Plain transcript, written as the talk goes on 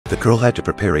The girl had to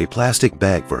prepare a plastic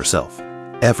bag for herself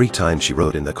every time she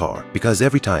rode in the car, because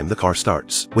every time the car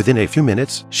starts, within a few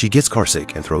minutes, she gets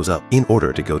carsick and throws up. In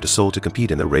order to go to Seoul to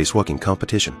compete in the race walking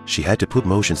competition, she had to put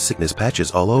motion sickness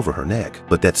patches all over her neck,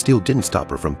 but that still didn't stop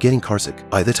her from getting carsick.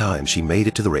 By the time she made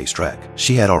it to the racetrack,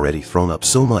 she had already thrown up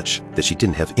so much that she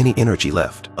didn't have any energy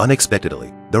left.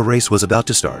 Unexpectedly, the race was about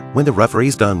to start. When the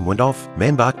referee's gun went off,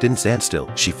 Man-bok didn't stand still.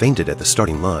 She fainted at the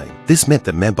starting line. This meant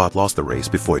that Man-bok lost the race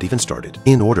before it even started.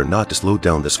 In order not to slow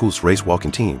down the school's race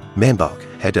walking team, Man-bok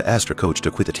had to ask her coach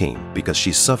to quit the team because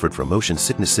she suffered from motion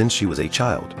sickness since she was a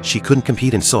child. She couldn't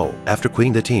compete in Seoul. After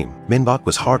quitting the team, Man-bok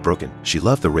was heartbroken. She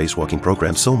loved the race walking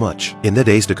program so much. In the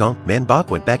days to come, Man-bok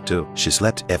went back to she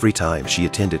slept every time she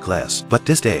attended class. But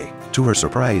this day, to her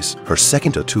surprise, her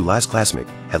second to last classmate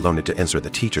had learned to answer the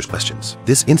teacher's questions.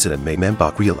 This incident made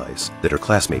Man-bok realize that her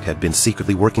classmate had been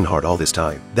secretly working hard all this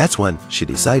time. That's when she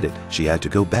decided she had to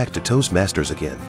go back to Toastmasters again.